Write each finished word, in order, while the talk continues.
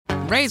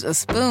raise a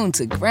spoon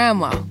to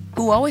Grandma,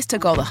 who always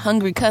took all the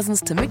hungry cousins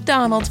to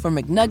McDonald's for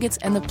McNuggets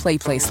and the Play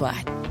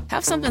Slide.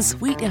 Have something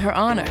sweet in her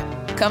honor.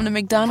 Come to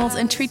McDonald's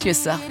and treat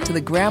yourself to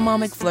the Grandma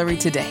McFlurry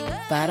today.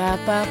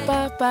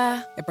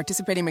 Ba-da-ba-ba-ba. At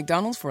participating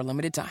McDonald's for a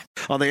limited time.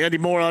 On the Andy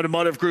Moore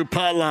Automotive Group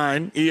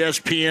hotline,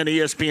 ESPN,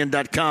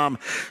 ESPN.com,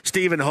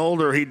 Stephen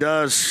Holder, he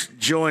does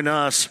join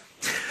us.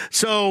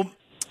 So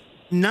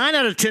 9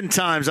 out of 10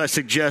 times I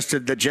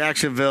suggested that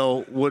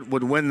Jacksonville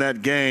would win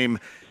that game.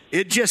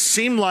 It just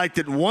seemed like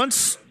that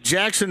once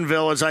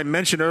Jacksonville, as I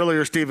mentioned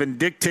earlier, Stephen,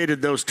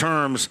 dictated those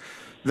terms,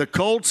 the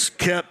Colts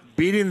kept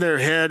beating their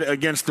head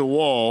against the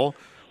wall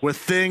with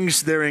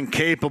things they're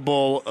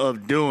incapable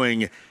of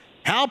doing.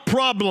 How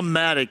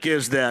problematic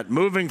is that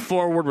moving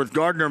forward with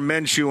Gardner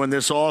Minshew and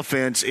this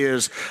offense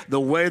is the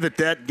way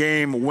that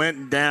game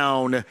went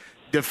down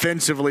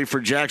defensively for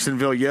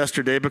Jacksonville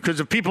yesterday?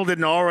 Because if people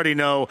didn't already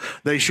know,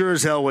 they sure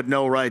as hell would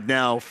know right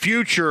now.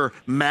 Future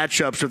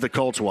matchups of the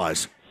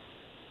Colts-wise.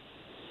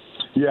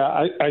 Yeah,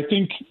 I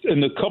think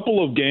in the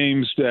couple of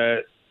games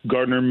that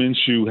Gardner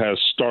Minshew has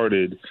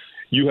started,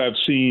 you have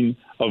seen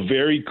a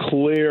very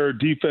clear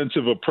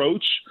defensive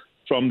approach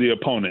from the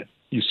opponent.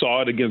 You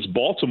saw it against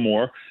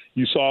Baltimore.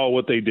 You saw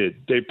what they did.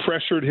 They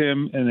pressured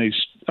him, and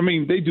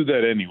they do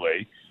that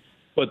anyway,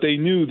 but they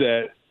knew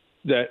that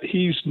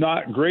he's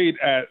not great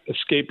at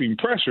escaping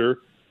pressure,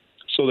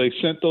 so they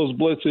sent those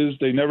blitzes.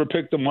 They never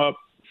picked them up,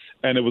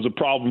 and it was a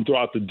problem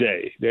throughout the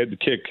day. They had to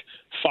kick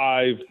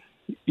 5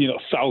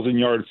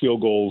 1,000-yard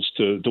field goals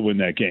to win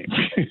that game.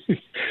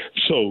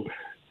 So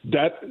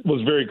that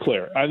was very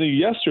clear. I think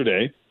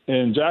yesterday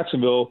in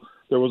Jacksonville,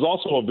 there was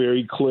also a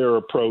very clear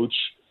approach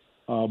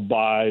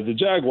by the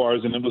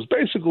Jaguars, and it was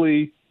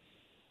basically,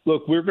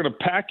 look, we're going to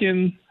pack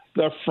in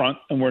the front,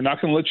 and we're not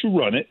going to let you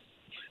run it.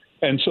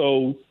 And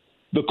so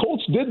the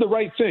Colts did the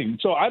right thing.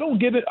 So I don't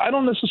get it. I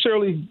don't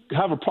necessarily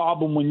have a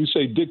problem when you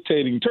say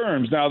dictating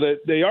terms. Now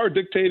that they are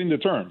dictating the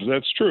terms,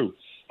 that's true.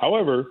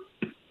 However,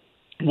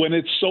 when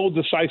it's so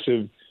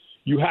decisive,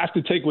 you have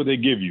to take what they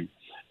give you.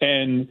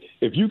 And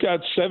if you got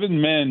 7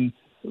 men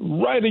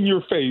right in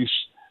your face,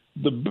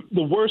 the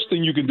worst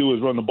thing you can do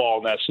is run the ball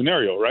in that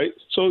scenario, right?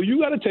 So you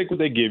got to take what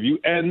they give you.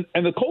 And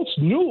the Colts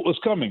knew it was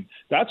coming.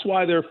 That's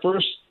why their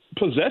first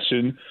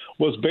possession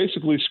was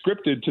basically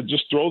scripted to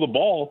just throw the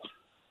ball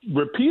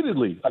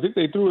repeatedly. I think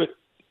they threw it,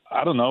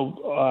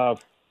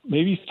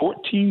 maybe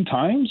 14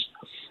 times,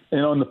 in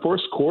the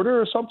first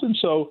quarter or something.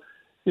 So,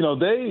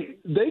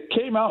 they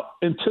came out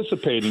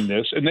anticipating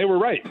this, and they were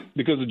right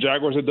because the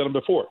Jaguars had done it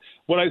before.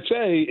 What I'd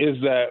say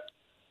is that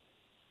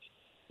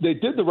they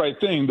did the right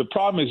thing. The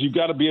problem is you've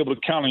got to be able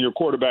to count on your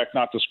quarterback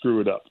not to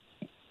screw it up.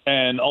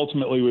 And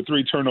ultimately, with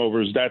 3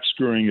 turnovers, that's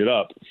screwing it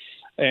up.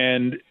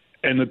 And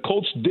the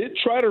Colts did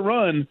try to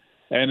run,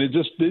 and it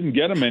just didn't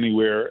get them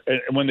anywhere.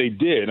 And when they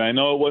did, I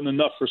know it wasn't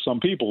enough for some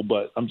people,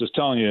 but I'm just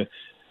telling you,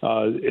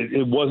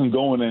 it wasn't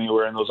going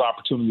anywhere in those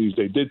opportunities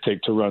they did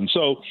take to run.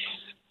 So,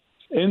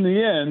 in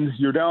the end,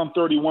 you're down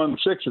 31-6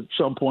 at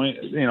some point.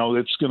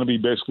 It's going to be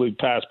basically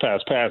pass at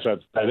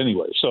that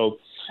anyway. So,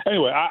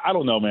 anyway, I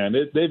don't know, man.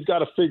 They've got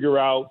to figure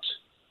out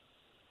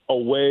a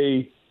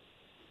way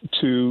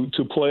to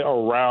play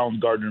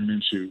around Gardner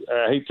Minshew.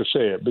 I hate to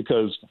say it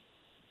because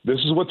this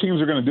is what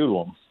teams are going to do to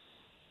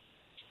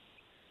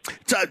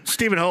him.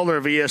 Stephen Holder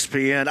of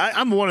ESPN.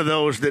 I'm one of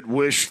those that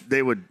wish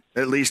they would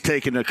at least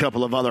taken a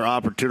couple of other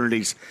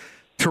opportunities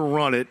to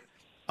run it.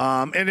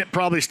 And it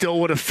probably still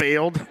would have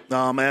failed,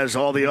 as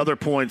all the other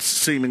points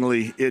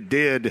seemingly it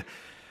did.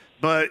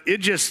 But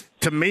it just,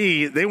 to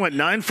me, they went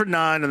 9 for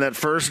 9 in that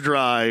first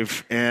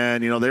drive,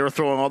 and, they were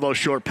throwing all those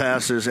short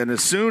passes. And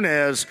as soon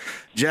as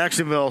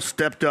Jacksonville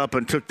stepped up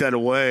and took that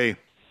away,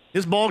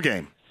 it's ball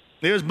game.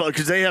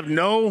 Because they have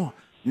no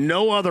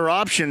other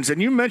options. And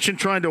you mentioned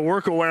trying to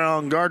work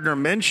around Gardner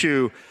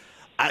Minshew.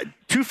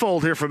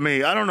 Twofold here for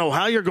me. I don't know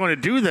how you're going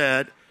to do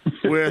that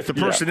with the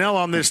personnel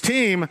on this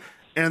team.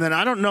 And then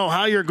I don't know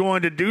how you're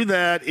going to do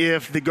that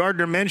if the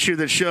Gardner Minshew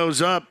that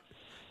shows up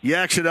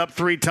yaks it up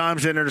 3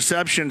 times in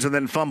interceptions and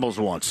then fumbles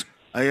once.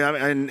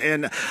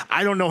 And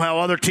I don't know how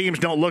other teams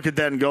don't look at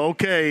that and go,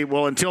 okay,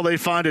 well, until they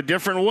find a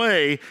different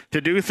way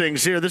to do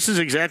things here, this is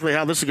exactly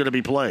how this is going to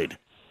be played.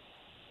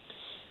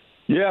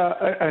 Yeah,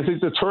 I think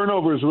the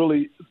turnovers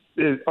really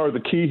are the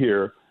key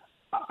here.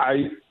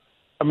 I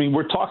mean,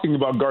 we're talking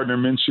about Gardner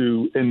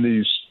Minshew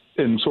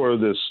in sort of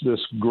this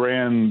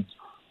grand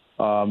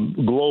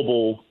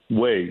global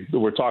way that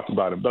we're talking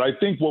about it. But I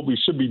think what we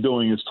should be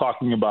doing is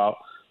talking about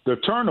the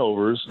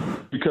turnovers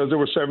because there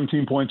were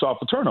 17 points off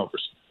the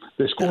turnovers.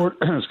 They scored,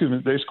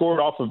 they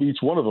scored off of each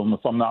one of them, if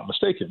I'm not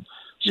mistaken.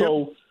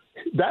 So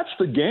that's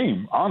the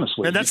game,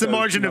 honestly. And that's the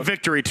margin of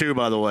victory, too,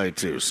 by the way,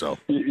 too. So,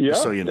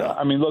 just so you know.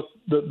 I mean, look,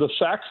 the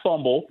sack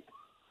fumble,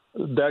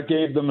 that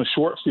gave them a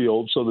short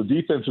field, so the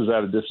defense is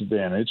at a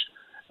disadvantage.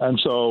 And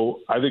so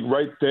I think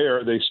right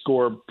there they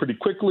scored pretty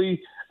quickly,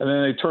 and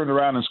then they turned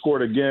around and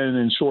scored again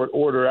in short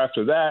order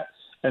after that.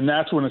 And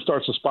that's when it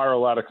starts to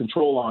spiral out of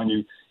control on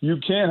you. You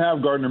can't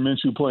have Gardner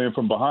Minshew playing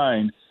from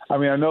behind. I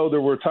mean, I know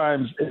there were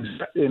times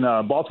in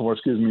Baltimore,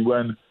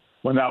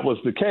 when that was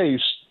the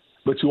case,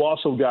 but you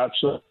also got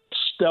some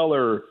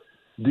stellar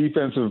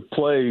defensive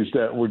plays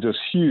that were just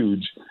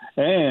huge.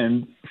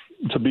 And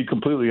to be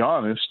completely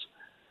honest,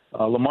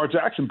 Lamar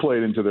Jackson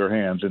played into their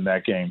hands in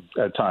that game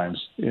at times.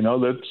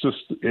 That's just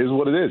is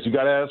what it is. You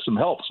got to have some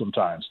help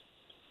sometimes.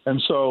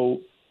 And so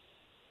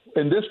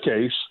in this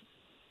case,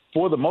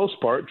 for the most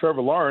part,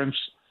 Trevor Lawrence,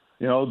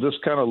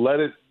 just kind of let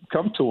it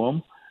come to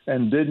him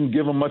and didn't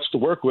give him much to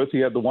work with. He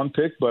had the one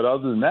pick, but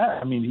other than that,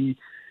 I mean,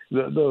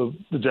 the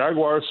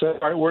Jaguars said,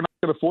 all right, we're not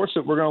going to force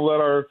it. We're going to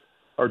let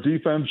our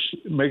defense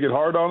make it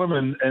hard on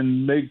them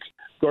and make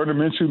Gardner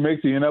Minshew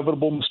make the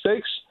inevitable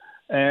mistakes.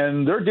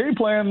 And their game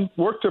plan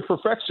worked to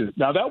perfection.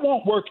 Now, that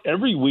won't work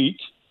every week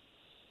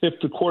if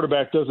the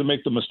quarterback doesn't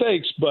make the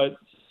mistakes, but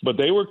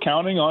they were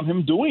counting on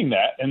him doing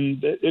that,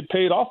 and it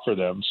paid off for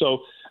them. So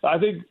I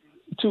think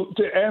to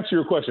answer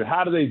your question,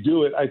 how do they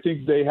do it? I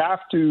think they have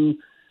to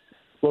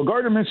 – well,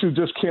 Gardner Minshew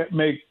just can't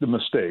make the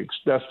mistakes.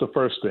 That's the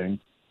first thing.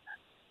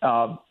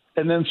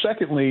 And then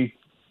secondly,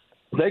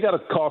 they got to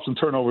cause some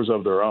turnovers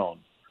of their own.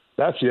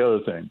 That's the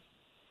other thing.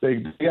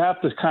 They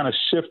have to kind of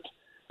shift –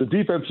 the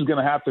defense is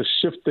going to have to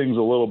shift things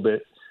a little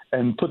bit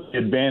and put the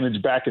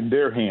advantage back in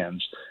their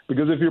hands.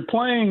 Because if you're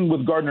playing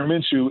with Gardner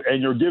Minshew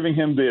and you're giving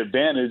him the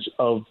advantage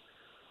of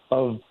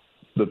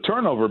the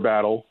turnover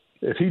battle,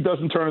 if he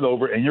doesn't turn it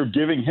over and you're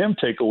giving him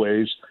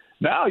takeaways,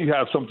 now you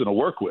have something to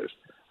work with.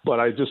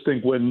 But I just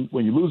think when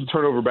you lose the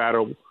turnover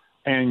battle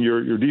and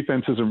your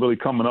defense isn't really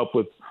coming up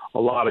with a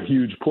lot of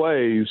huge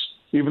plays,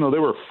 even though they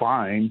were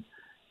fine,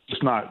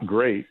 just not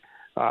great,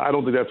 I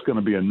don't think that's going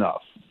to be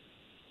enough.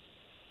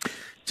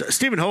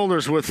 Stephen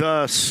Holder's with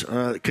us.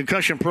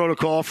 Concussion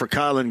protocol for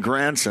Kylen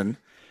Granson.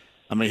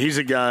 I mean, he's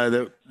a guy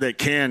that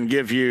can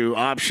give you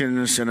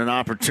options and an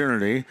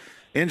opportunity.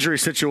 Injury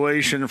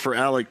situation for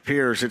Alec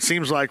Pierce. It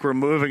seems like we're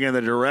moving in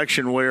the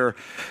direction where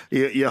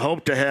you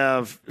hope to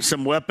have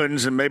some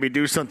weapons and maybe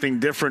do something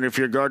different if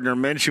you're Gardner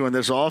Minshew in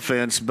this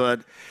offense. But,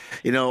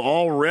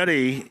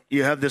 already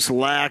you have this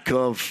lack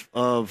of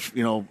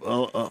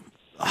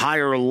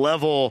higher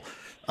level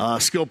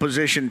skill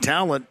position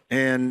talent,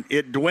 and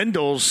it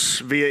dwindles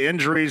via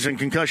injuries and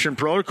concussion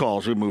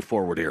protocols we move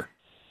forward here.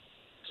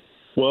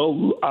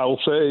 Well, I will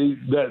say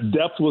that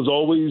depth was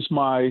always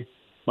my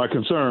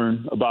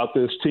concern about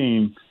this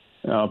team,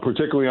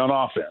 particularly on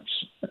offense.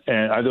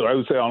 And I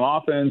would say on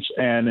offense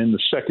and in the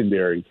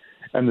secondary.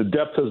 And the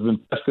depth has been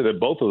tested at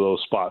both of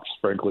those spots,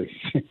 frankly.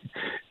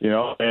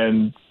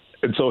 And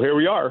so here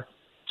we are.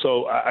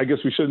 So I guess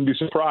we shouldn't be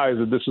surprised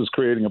that this is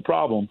creating a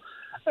problem.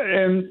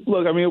 And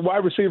look, I mean,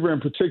 wide receiver in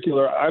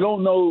particular, I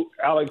don't know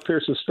Alec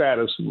Pierce's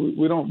status.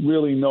 We don't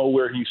really know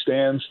where he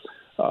stands.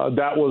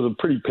 That was a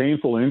pretty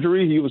painful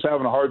injury. He was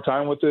having a hard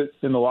time with it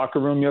in the locker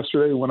room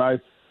yesterday when I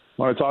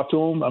talked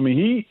to him. I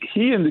mean,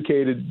 he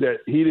indicated that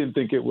he didn't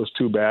think it was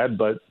too bad,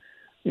 but,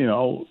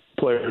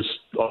 players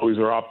always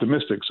are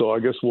optimistic. So I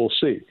guess we'll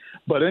see.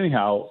 But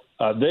anyhow,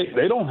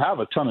 they don't have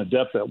a ton of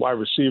depth at wide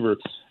receiver,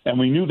 and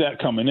we knew that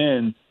coming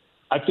in.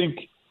 I think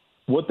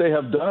what they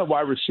have done at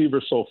wide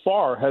receiver so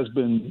far has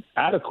been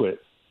adequate.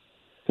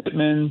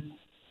 Pittman,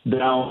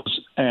 Downs,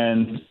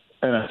 and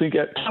I think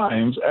at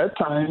times,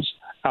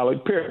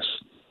 Alec Pierce.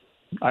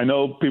 I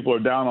know people are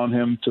down on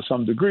him to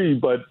some degree,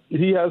 but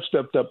he has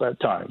stepped up at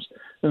times.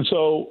 And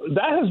so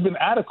that has been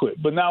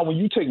adequate. But now when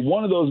you take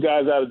one of those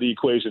guys out of the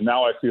equation,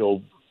 now I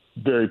feel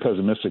very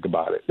pessimistic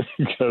about it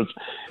because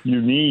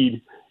you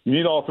need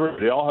all three.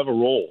 They all have a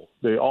role.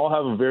 They all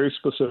have a very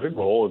specific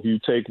role. If you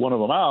take one of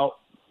them out,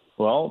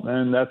 well,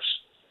 then that's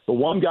the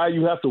one guy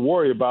you have to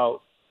worry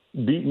about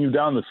beating you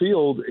down the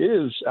field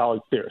is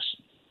Alec Pierce.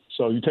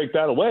 So you take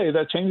that away,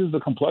 that changes the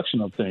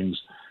complexion of things.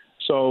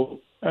 So,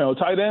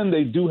 tight end,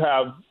 they do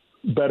have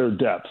better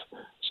depth.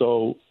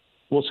 So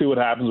we'll see what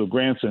happens with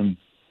Granson.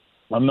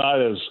 I'm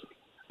not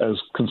as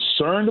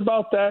concerned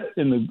about that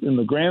in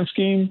the grand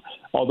scheme,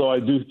 although I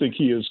do think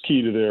he is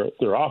key to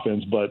their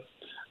offense. But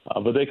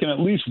they can at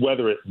least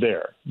weather it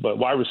there. But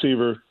wide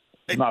receiver,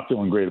 not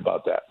feeling great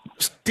about that.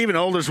 Stephen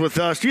Holder's with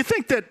us. Do you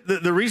think that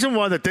the reason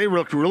why that they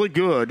looked really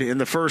good in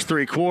the first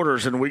three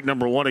quarters in week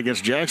number 1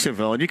 against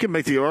Jacksonville, and you can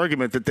make the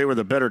argument that they were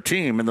the better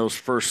team in those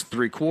first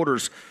three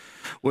quarters,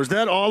 was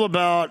that all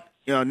about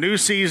new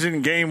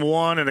season, game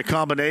 1, and a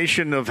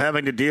combination of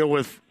having to deal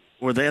with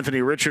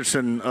Anthony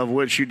Richardson, of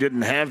which you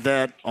didn't have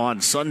that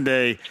on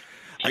Sunday?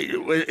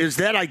 Is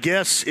that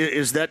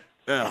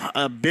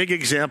a big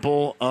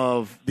example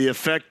of the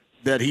effect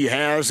that he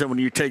has, and when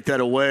you take that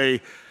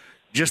away,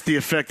 just the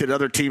effect that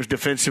other teams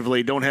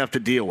defensively don't have to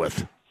deal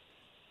with?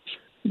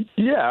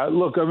 Yeah,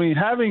 look, I mean,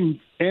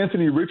 having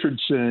Anthony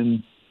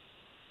Richardson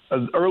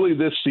early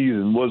this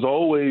season was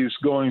always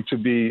going to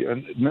be,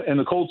 in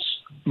the Colts'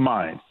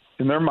 mind,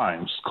 in their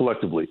minds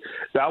collectively,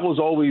 that was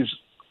always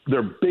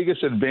their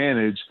biggest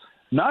advantage,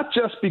 not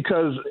just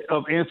because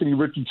of Anthony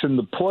Richardson,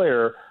 the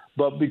player,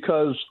 but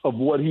because of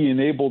what he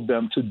enabled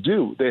them to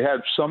do. They had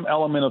some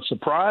element of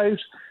surprise.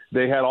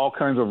 They had all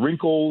kinds of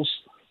wrinkles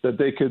that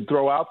they could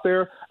throw out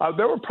there.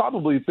 There were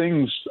probably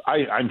things,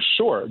 I'm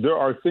sure, there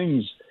are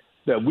things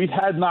that we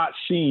had not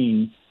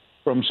seen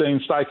from Shane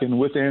Steichen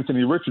with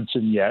Anthony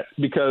Richardson yet,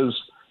 because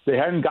they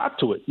hadn't got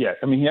to it yet.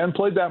 I mean, he hadn't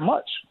played that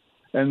much.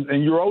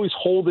 And you're always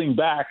holding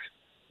back,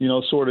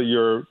 sort of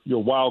your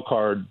wild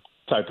card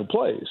type of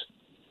plays.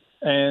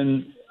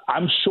 And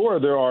I'm sure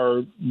there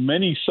are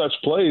many such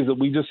plays that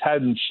we just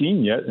hadn't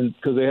seen yet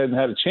because they hadn't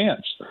had a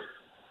chance.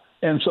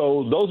 And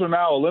so those are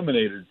now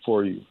eliminated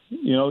for you.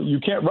 You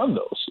can't run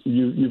those.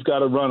 You've got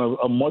to run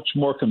a much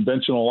more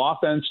conventional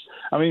offense.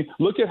 I mean,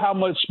 look at how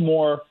much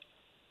more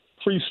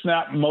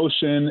pre-snap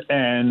motion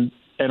and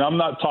I'm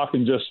not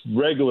talking just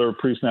regular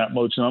pre-snap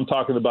motion. I'm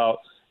talking about,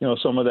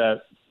 some of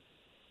that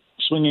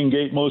swinging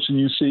gate motion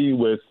you see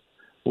with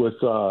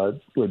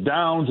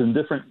downs and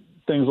different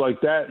things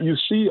like that. You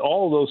see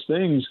all those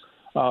things,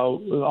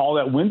 all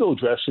that window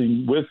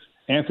dressing with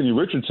Anthony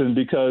Richardson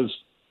because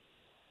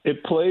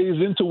it plays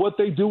into what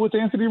they do with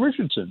Anthony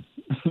Richardson.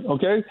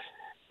 Okay?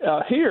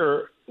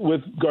 Here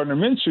with Gardner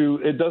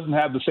Minshew, it doesn't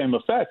have the same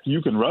effect.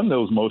 You can run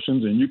those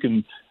motions and you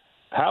can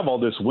have all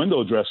this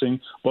window dressing,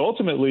 but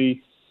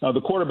ultimately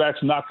the quarterback's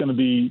not going to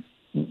be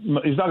 –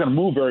 he's not going to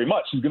move very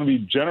much. He's going to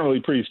be generally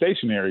pretty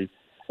stationary.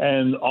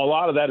 And a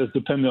lot of that is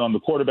dependent on the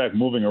quarterback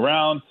moving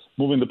around,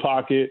 moving the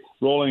pocket,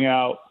 rolling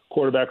out,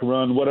 quarterback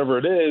run, whatever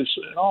it is.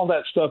 And all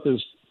that stuff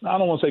is, I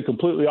don't want to say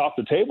completely off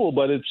the table,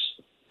 but it's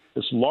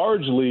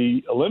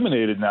largely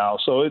eliminated now.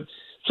 So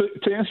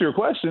to answer your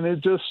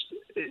question,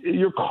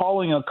 you're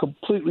calling a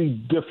completely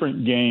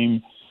different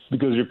game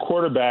because your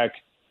quarterback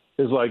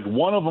is like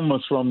one of them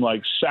is from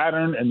like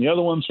Saturn and the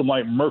other one's from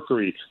like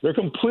Mercury. They're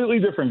completely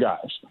different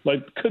guys.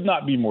 Like could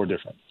not be more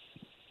different.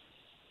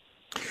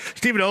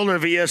 Stephen Older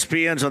of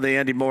ESPN's on the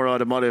Andy Moore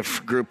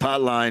Automotive Group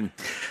hotline.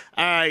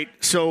 All right,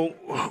 so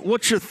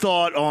what's your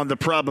thought on the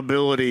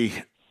probability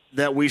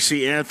that we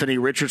see Anthony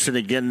Richardson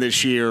again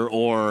this year,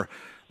 or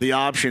the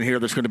option here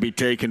that's going to be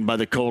taken by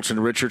the Colts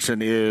and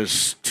Richardson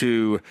is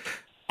to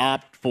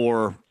opt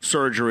for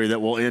surgery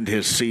that will end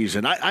his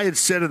season? I had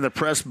said in the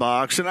press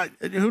box, and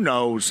who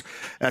knows,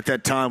 at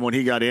that time when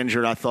he got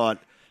injured, I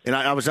thought, and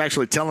I was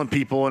actually telling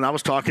people, and I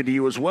was talking to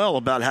you as well,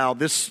 about how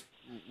this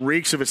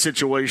reeks of a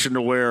situation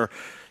to where,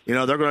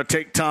 they're going to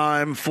take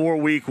time,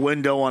 4-week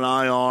window on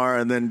IR,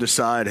 and then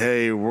decide,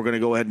 hey, we're going to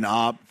go ahead and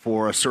opt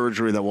for a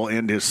surgery that will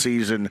end his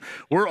season.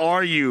 Where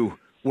are you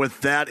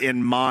with that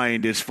in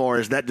mind as far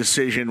as that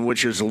decision,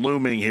 which is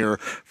looming here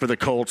for the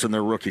Colts and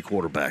their rookie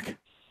quarterback?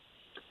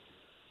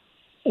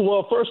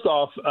 Well, first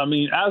off, I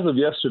mean, as of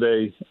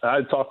yesterday,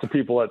 I talked to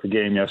people at the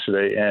game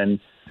yesterday,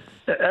 and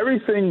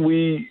everything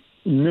we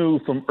knew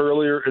from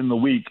earlier in the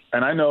week,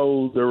 and I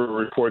know there were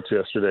reports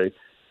yesterday,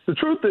 the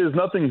truth is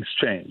nothing's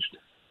changed.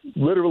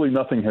 Literally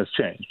nothing has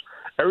changed.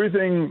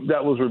 Everything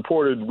that was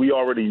reported we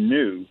already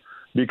knew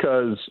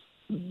because,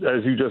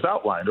 as you just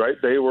outlined, right,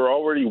 they were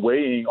already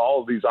weighing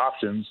all of these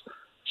options.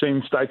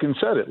 Shane Steichen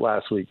said it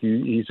last week.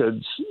 He said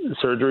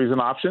surgery is an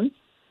option.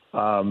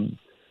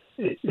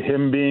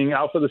 Him being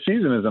out for the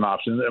season is an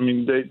option. I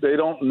mean, they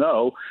don't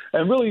know.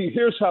 And really,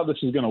 here's how this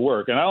is going to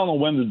work. And I don't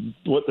know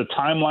what the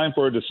timeline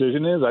for a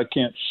decision is. I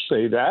can't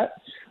say that.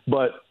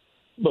 But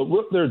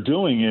what they're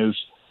doing is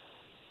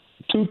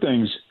two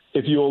things.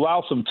 If you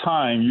allow some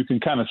time, you can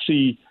kind of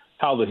see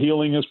how the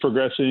healing is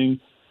progressing.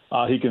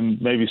 He can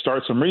maybe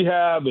start some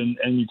rehab, and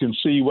you can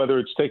see whether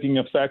it's taking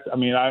effect. I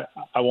mean, I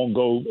won't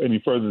go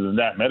any further than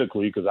that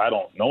medically because I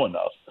don't know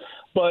enough.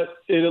 But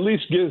it at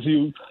least gives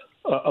you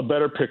a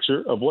better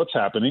picture of what's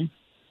happening,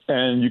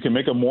 and you can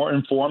make a more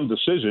informed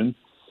decision.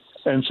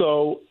 And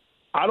so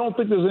I don't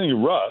think there's any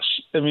rush.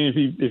 I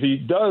mean, if he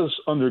does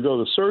undergo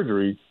the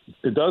surgery,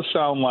 it does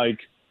sound like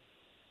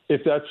if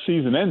that's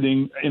season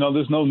ending,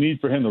 there's no need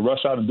for him to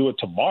rush out and do it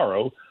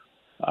tomorrow.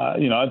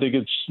 I think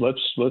it's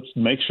let's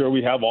make sure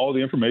we have all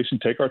the information,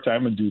 take our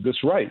time, and do this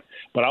right.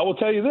 But I will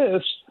tell you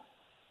this: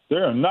 they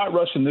are not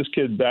rushing this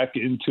kid back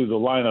into the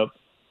lineup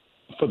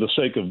for the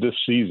sake of this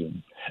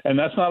season. And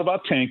that's not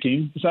about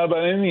tanking. It's not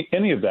about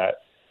any of that.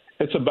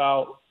 It's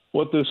about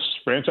what this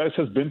franchise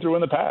has been through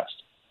in the past.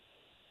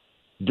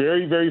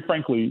 Very, very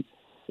frankly,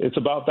 it's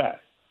about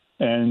that.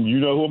 And you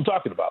know who I'm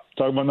talking about. I'm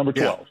talking about number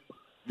 12.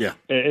 Yeah.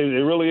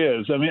 It really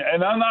is. I mean,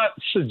 and I'm not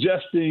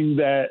suggesting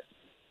that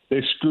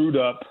they screwed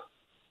up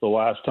the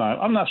last time.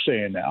 I'm not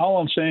saying that. All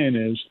I'm saying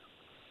is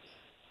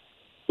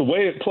the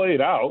way it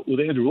played out with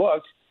Andrew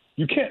Luck,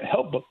 you can't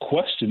help but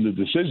question the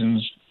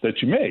decisions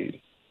that you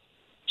made.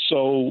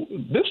 So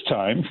this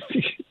time,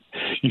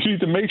 you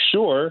need to make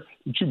sure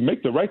that you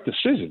make the right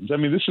decisions. I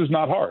mean, this is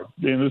not hard.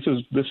 And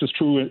this is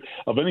true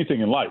of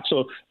anything in life.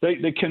 So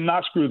they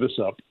cannot screw this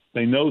up.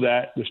 They know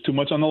that. There's too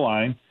much on the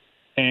line.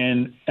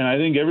 And I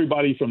think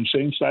everybody from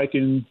Shane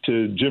Steichen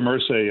to Jim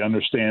Irsay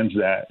understands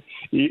that.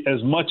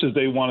 As much as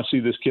they want to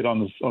see this kid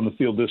on the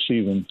field this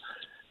season,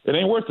 it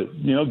ain't worth it.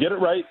 Get it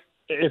right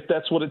if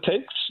that's what it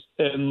takes,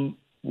 and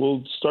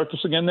we'll start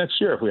this again next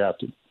year if we have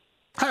to.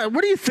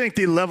 What do you think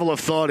the level of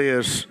thought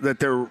is that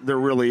there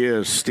really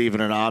is,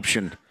 Stephen, an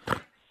option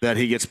that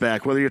he gets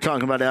back? Whether you're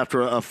talking about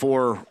after a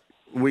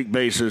 4-week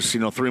basis,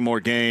 3 more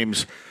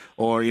games,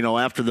 or,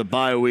 after the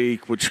bye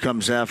week, which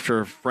comes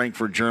after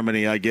Frankfurt,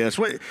 Germany, I guess.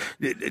 What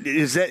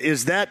is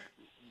that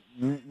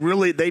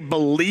really? They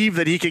believe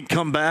that he can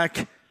come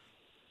back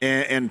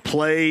and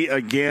play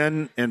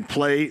again and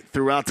play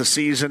throughout the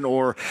season?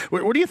 Or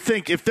where do you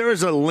think, if there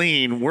is a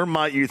lean, where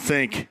might you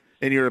think,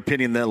 in your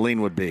opinion, that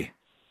lean would be?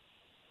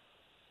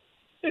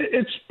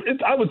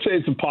 I would say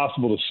it's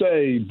impossible to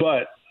say,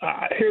 but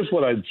here's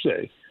what I'd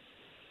say.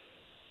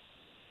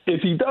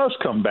 If he does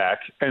come back,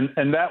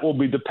 and that will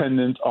be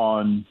dependent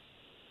on,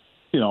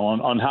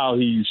 on how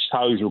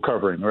he's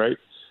recovering, right?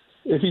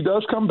 If he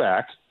does come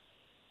back,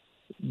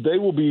 they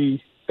will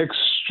be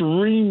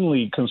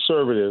extremely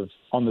conservative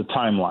on the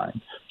timeline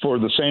for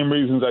the same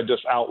reasons I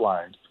just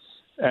outlined.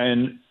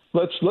 And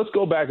let's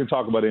go back and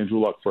talk about Andrew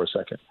Luck for a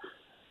second.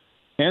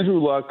 Andrew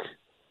Luck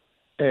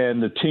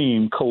and the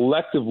team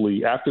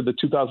collectively, after the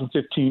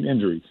 2015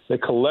 injury, they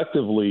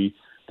collectively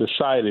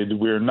decided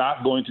we're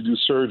not going to do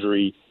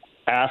surgery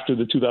after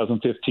the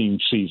 2015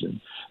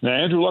 season. Now,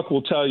 Andrew Luck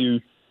will tell you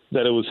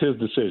that it was his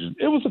decision.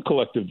 It was a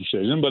collective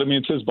decision, but,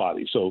 it's his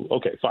body. So,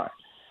 okay, fine.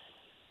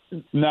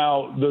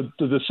 Now,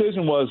 the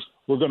decision was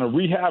we're going to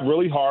rehab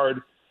really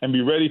hard and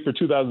be ready for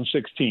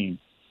 2016.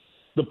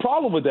 The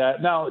problem with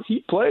that, now,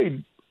 he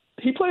played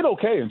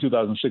okay in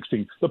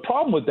 2016. The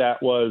problem with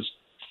that was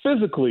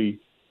physically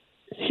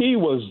he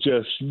was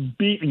just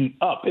beaten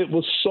up. It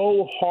was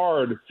so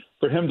hard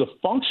for him to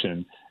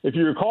function. If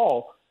you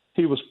recall,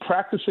 he was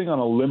practicing on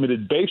a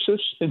limited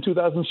basis in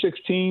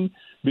 2016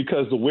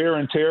 because the wear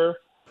and tear,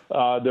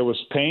 there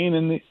was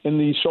pain in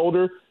the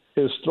shoulder.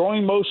 His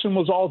throwing motion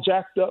was all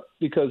jacked up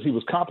because he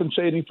was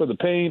compensating for the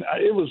pain.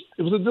 It was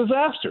a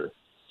disaster.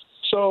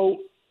 So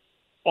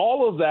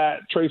all of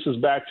that traces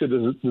back to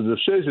the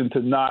decision to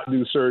not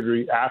do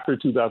surgery after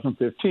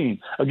 2015.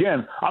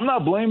 Again, I'm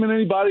not blaming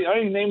anybody. I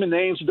ain't naming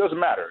names. It doesn't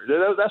matter.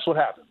 That's what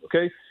happened,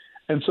 okay?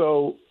 And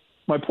so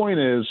my point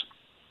is,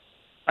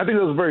 I think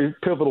it was a very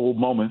pivotal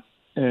moment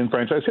in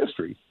franchise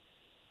history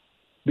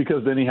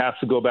because then he has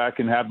to go back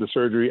and have the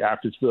surgery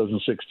after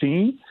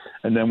 2016,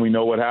 and then we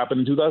know what happened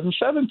in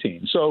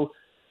 2017. So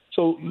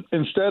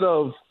instead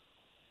of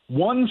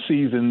one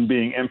season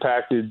being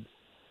impacted,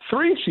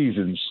 3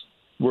 seasons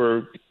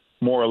were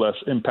more or less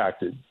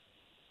impacted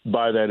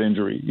by that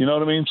injury. You know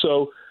what I mean?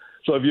 So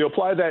if you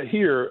apply that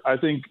here, I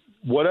think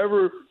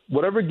whatever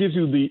gives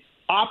you the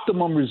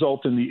optimum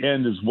result in the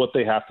end is what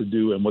they have to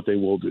do and what they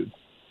will do.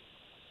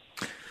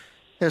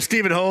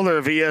 Stephen Holder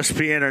of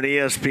ESPN and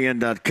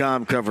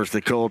ESPN.com covers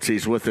the Colts.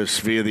 He's with us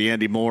via the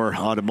Andy Moore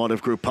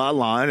Automotive Group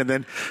hotline. And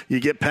then you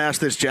get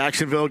past this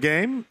Jacksonville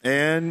game,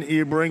 and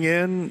you bring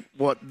in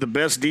the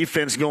best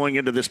defense going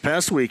into this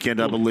past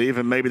weekend, I believe,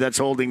 and maybe that's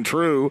holding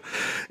true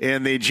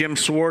in the Jim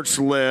Schwartz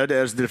led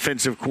as the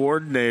defensive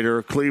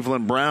coordinator,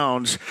 Cleveland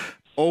Browns.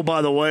 Oh,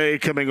 by the way,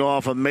 coming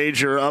off a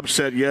major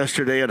upset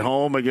yesterday at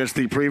home against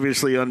the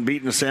previously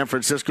unbeaten San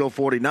Francisco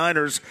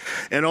 49ers.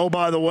 And oh,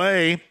 by the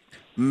way,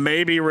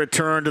 maybe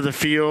return to the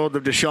field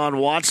of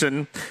Deshaun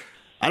Watson.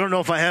 I don't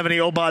know if I have any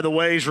by the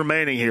ways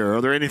remaining here.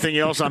 Are there anything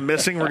else I'm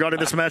missing regarding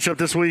this matchup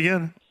this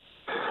weekend?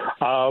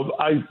 By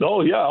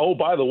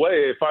the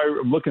way, if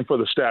I'm looking for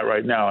the stat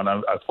right now, and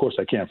of course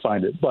I can't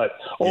find it, but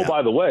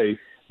by the way,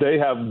 they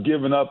have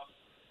given up,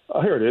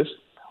 here it is,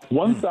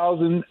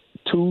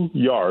 1,002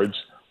 yards,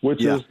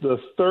 which is the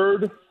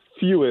third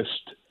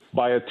fewest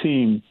by a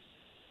team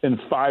in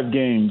 5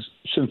 games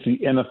since the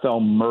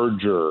NFL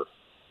merger.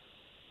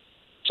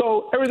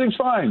 So everything's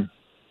fine.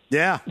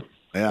 Yeah.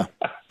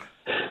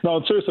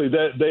 No, seriously,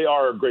 they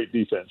are a great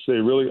defense. They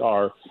really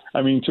are.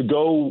 I mean, to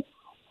go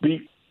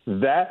beat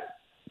that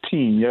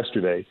team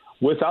yesterday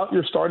without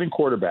your starting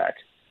quarterback,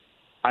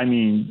 I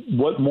mean,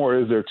 what more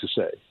is there to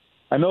say?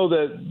 I know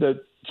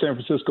that San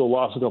Francisco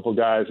lost a couple of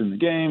guys in the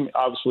game.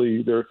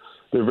 Obviously, they're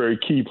very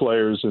key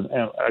players, and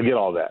I get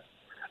all that.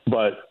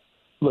 But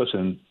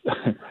listen,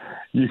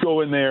 you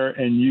go in there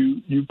and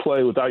you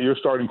play without your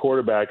starting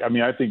quarterback. I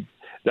mean, I think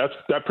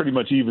that pretty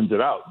much evens it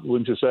out,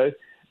 wouldn't you say?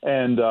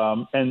 And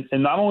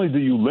not only do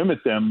you limit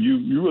them,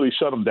 you really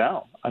shut them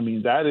down. I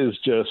mean, that is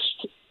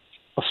just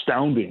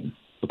astounding.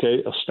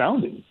 Okay,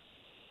 astounding.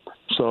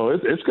 So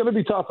it's going to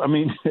be tough. I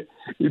mean,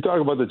 you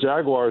talk about the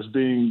Jaguars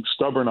being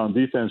stubborn on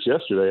defense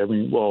yesterday. I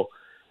mean, well,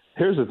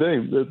 here's the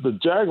thing: the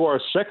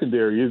Jaguars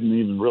secondary isn't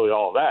even really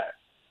all that.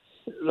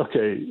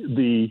 Okay,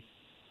 the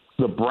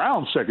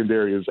Browns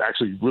secondary is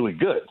actually really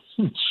good.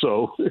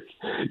 So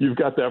you've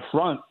got that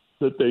front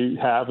that they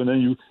have, and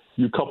then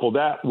you couple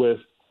that with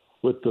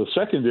the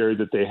secondary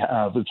that they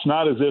have. It's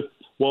not as if,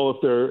 well, if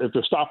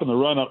they're stopping the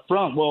run up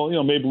front,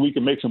 well, maybe we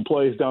can make some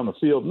plays down the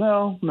field.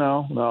 No.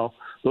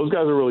 Those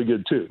guys are really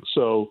good too.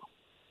 So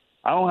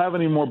I don't have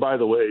any more by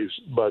the ways,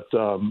 but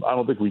I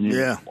don't think we need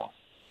any more.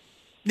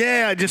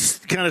 Yeah, it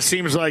just kind of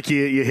seems like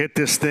you hit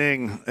this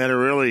thing at a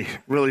really,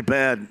 really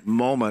bad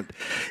moment.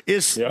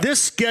 Is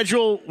this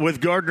schedule with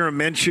Gardner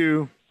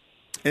Minshew,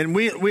 and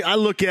I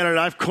look at it,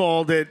 I've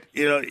called it,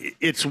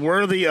 it's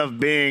worthy of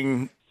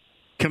being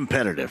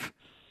competitive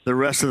the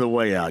rest of the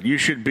way out. You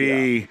should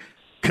be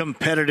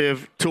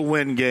competitive to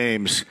win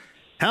games.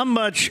 How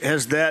much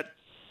has that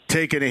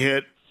taken a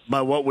hit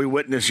by what we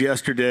witnessed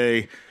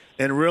yesterday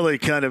and really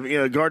kind of,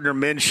 Gardner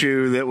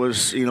Minshew that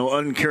was,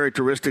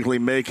 uncharacteristically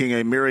making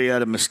a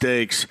myriad of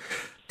mistakes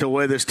the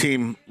way this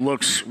team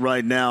looks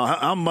right now,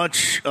 how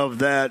much of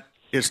that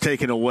is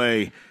taken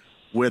away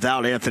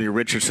without Anthony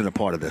Richardson a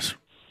part of this?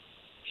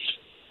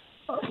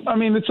 I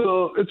mean, it's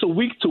a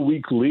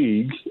week-to-week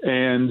league,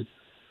 and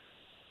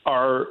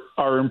our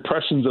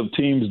impressions of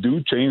teams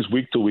do change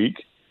week to week.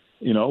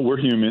 You know, we're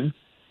human.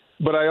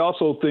 But I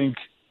also think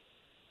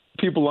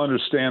people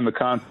understand the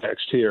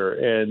context here,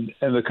 and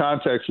the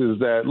context is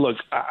that, look,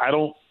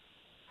 I'm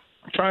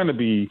trying to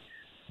be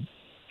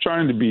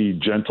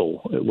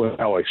gentle with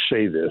how I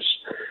say this,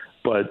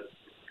 but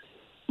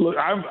look,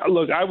 I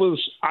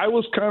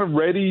was kind of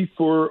ready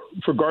for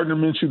Gardner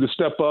Minshew to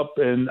step up,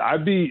 and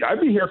I'd be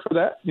here for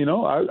that. You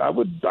know,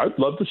 I'd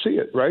love to see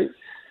it, right?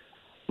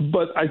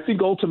 But I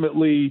think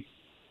ultimately,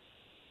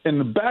 in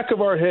the back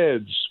of our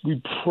heads,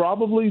 we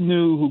probably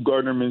knew who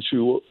Gardner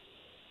Minshew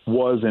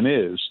was and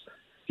is.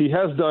 He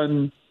has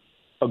done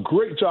a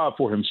great job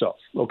for himself,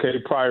 okay,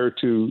 prior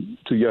to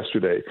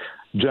yesterday.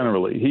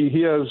 Generally,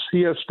 he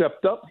has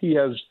stepped up. He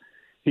has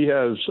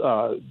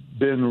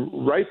been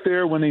right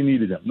there when they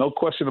needed him, no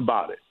question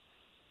about it.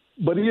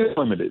 But he is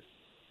limited.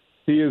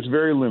 He is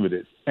very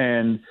limited,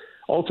 and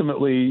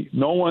ultimately,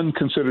 no one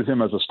considered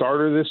him as a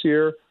starter this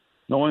year.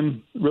 No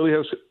one really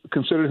has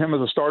considered him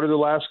as a starter the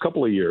last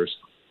couple of years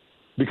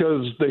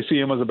because they see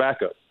him as a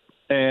backup.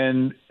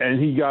 And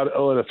he got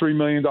a $3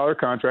 million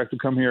contract to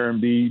come here and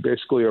be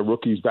basically a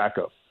rookie's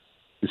backup,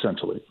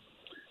 essentially.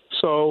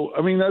 So,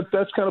 I mean,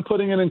 that's kind of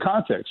putting it in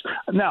context.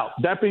 Now,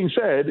 that being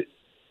said,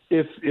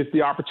 if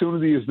the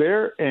opportunity is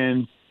there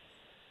and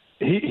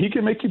he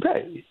can make you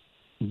pay,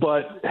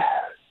 but,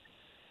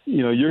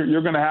 you know,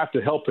 you're going to have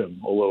to help him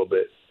a little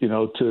bit, you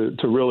know,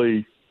 to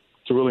really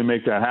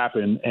make that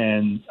happen.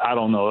 And I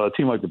don't know, a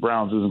team like the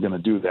Browns isn't going to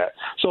do that.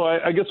 So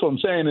I guess what I'm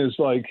saying is,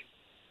 like,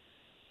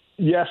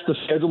 yes, the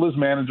schedule is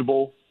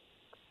manageable.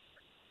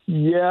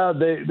 Yeah,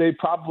 they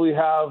probably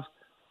have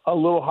a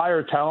little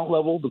higher talent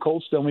level, the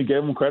Colts, than we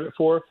gave them credit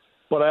for.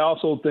 But I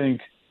also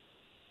think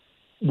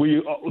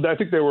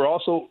they were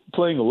also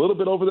playing a little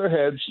bit over their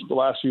heads the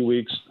last few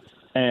weeks,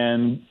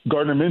 and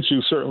Gardner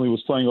Minshew certainly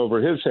was playing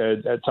over his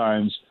head at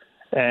times,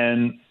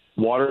 and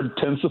water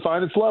tends to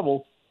find its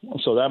level,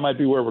 so that might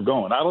be where we're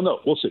going. I don't know.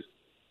 We'll see.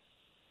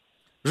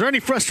 Was there any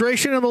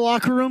frustration in the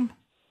locker room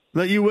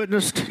that you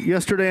witnessed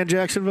yesterday in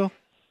Jacksonville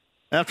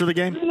after the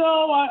game?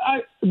 No,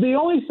 the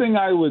only thing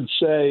I would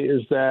say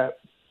is that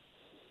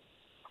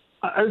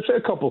I would say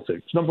a couple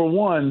things. Number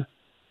one,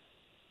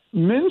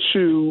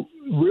 Minshew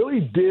really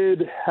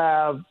did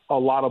have a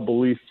lot of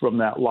belief from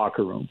that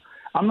locker room.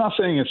 I'm not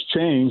saying it's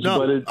changed,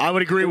 but I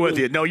would agree with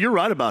you. No, you're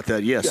right about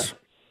that. Yes.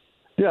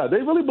 Yeah, they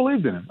really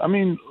believed in him. I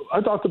mean, I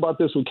talked about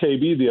this with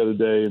KB the other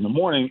day in the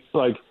morning.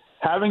 Like,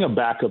 having a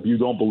backup you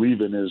don't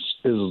believe in is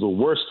the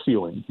worst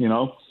feeling, you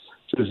know?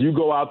 Because you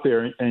go out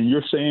there and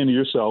you're saying to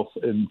yourself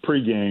in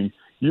pregame,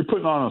 you're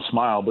putting on a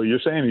smile, but you're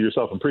saying to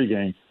yourself in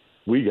pregame,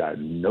 we got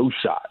no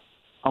shot.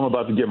 I'm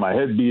about to get my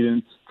head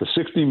beaten for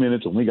 60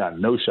 minutes and we got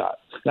no shot.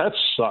 That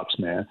sucks,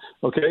 man.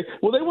 Okay?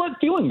 Well, they weren't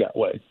feeling that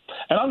way.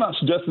 And I'm not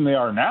suggesting they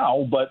are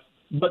now, but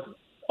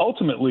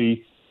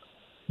ultimately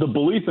the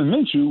belief in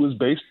Minshew was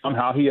based on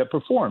how he had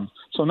performed.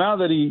 So now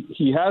that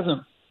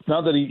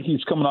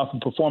he's coming off a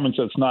performance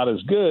that's not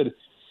as good,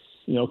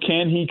 you know,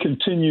 can he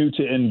continue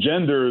to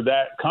engender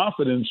that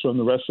confidence from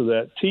the rest of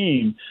that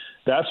team?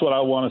 That's what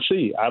I want to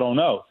see. I don't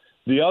know.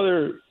 The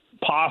other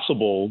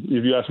possible,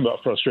 if you ask me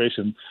about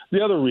frustration,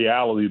 the other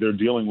reality they're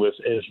dealing with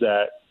is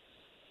that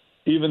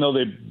even though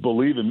they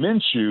believe in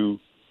Minshew,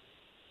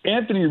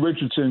 Anthony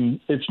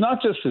Richardson, it's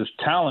not just his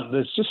talent.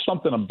 There's just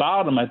something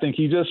about him. I think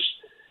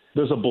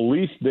there's a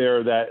belief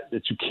there that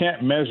you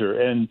can't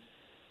measure. And,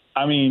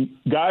 I mean,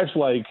 guys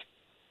like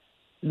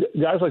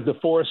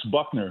DeForest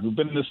Buckner, who've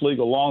been in this league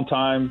a long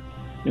time,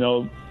 you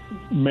know,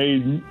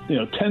 made, you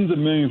know, tens of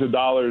millions of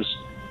dollars.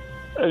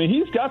 I mean,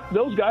 he's got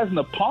those guys in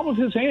the palm of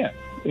his hand,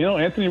 you know,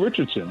 Anthony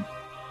Richardson.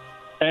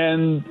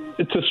 And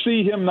to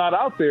see him not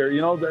out there,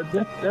 you know,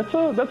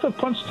 that's a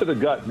punch to the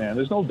gut, man.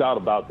 There's no doubt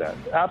about that.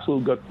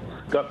 Absolute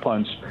gut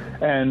punch.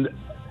 And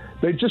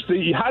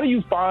how do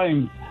you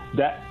find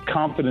that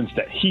confidence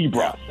that he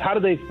brought? How do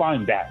they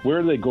find that?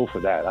 Where do they go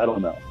for that? I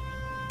don't know.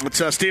 It's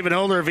Stephen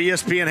Holder of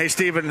ESPN. Hey,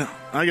 Stephen,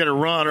 I got to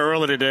run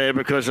early today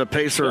because of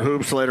Pacer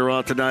Hoops later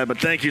on tonight. But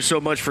thank you so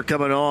much for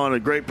coming on. A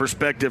great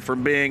perspective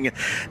from being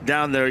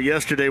down there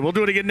yesterday. We'll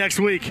do it again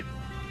next week.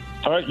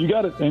 All right, you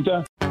got it.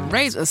 Anytime.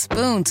 Raise a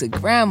spoon to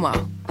Grandma,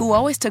 who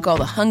always took all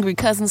the hungry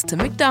cousins to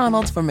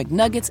McDonald's for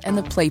McNuggets and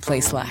the Play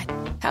Slide.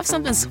 Have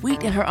something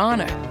sweet in her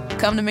honor.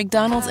 Come to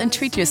McDonald's and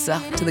treat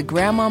yourself to the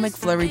Grandma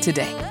McFlurry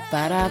today.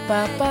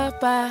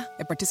 Ba-da-ba-ba-ba.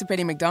 At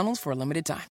participating McDonald's for a limited time.